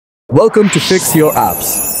Welcome to Fix Your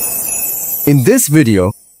Apps. In this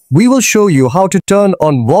video, we will show you how to turn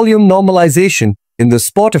on volume normalization in the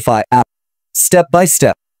Spotify app, step by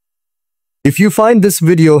step. If you find this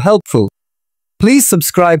video helpful, please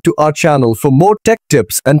subscribe to our channel for more tech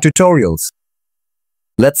tips and tutorials.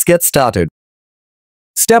 Let's get started.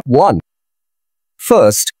 Step 1.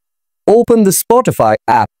 First, open the Spotify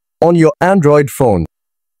app on your Android phone.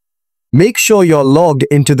 Make sure you're logged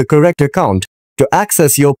into the correct account to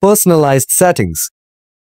access your personalized settings.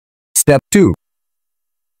 Step 2.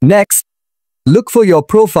 Next, look for your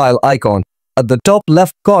profile icon at the top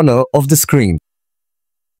left corner of the screen.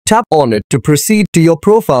 Tap on it to proceed to your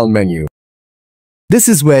profile menu. This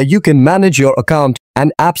is where you can manage your account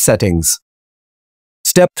and app settings.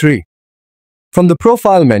 Step 3. From the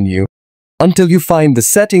profile menu, until you find the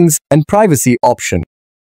Settings and Privacy option.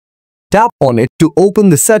 Tap on it to open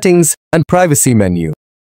the Settings and Privacy menu.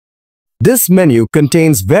 This menu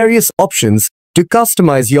contains various options to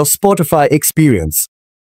customize your Spotify experience.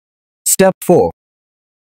 Step 4.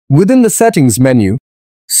 Within the Settings menu,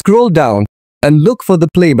 scroll down and look for the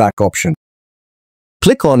Playback option.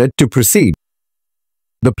 Click on it to proceed.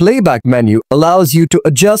 The Playback menu allows you to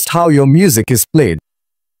adjust how your music is played.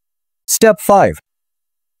 Step 5.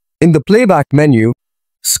 In the Playback menu,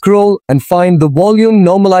 scroll and find the Volume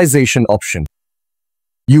Normalization option.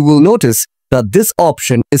 You will notice that this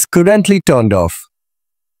option is currently turned off.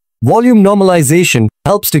 Volume normalization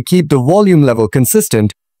helps to keep the volume level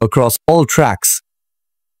consistent across all tracks.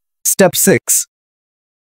 Step 6.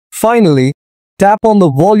 Finally, tap on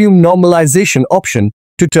the volume normalization option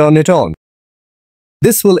to turn it on.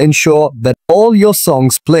 This will ensure that all your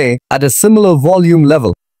songs play at a similar volume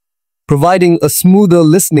level, providing a smoother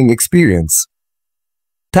listening experience.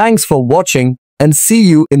 Thanks for watching and see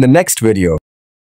you in the next video.